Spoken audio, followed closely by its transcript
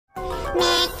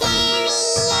Mercury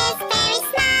is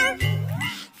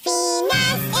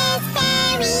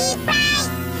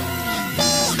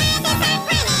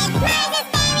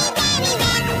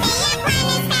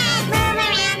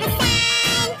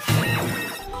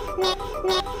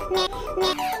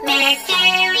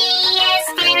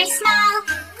very small.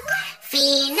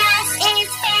 Venus is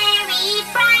very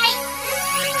bright.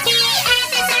 The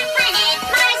Earth is our planet.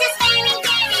 Mars is very,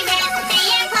 very red. They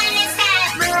are planets that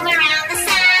move around the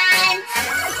sun.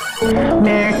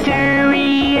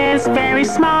 Mercury is very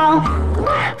small.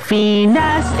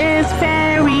 Venus is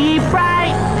very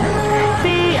bright.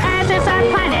 The Earth is our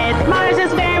planet. Mars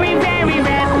is very, very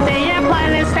red. They are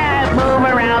planets that move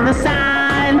around the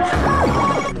sun.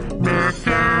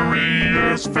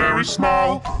 Mercury is very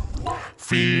small.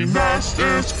 Venus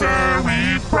is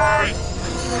very bright.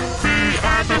 The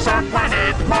Earth is our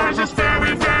planet. Mars is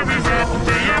very, very red.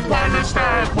 They are planets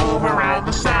that move around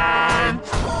the sun.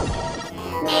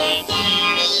 Mercury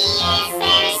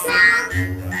is very small.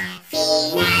 Venus is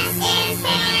very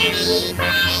bright.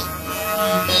 The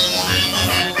Earth is our planet. Mars is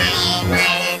very, very red.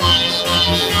 They are planets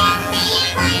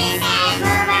that move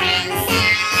around the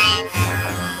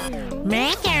sun.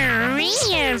 Mercury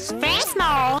is very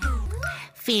small.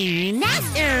 Venus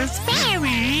is very bright. The Earth is our planet. Mars is very, very red. They are planets that move around the sun. Mercury is very small. Venus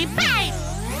is very bright.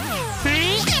 The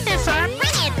Earth is our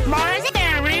planet. Mars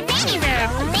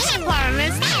is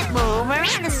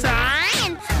very, very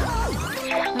red.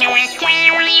 They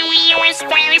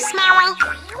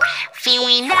are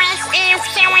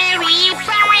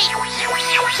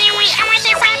planets that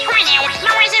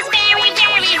move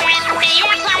around the sun. Mercury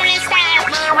is very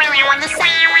small. Venus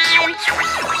is very bright. The Earth is our planet.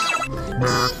 Mars is very, very red. They are planets that move around the sun.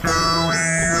 Mercury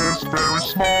is very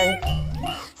small.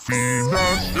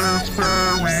 Venus is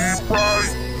very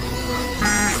bright.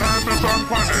 The Earth is our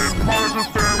planet. Mars is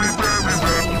very, very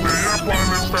red. They are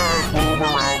planets that move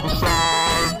around the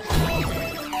sun.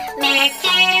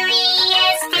 Mercury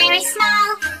is very small.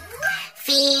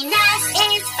 Venus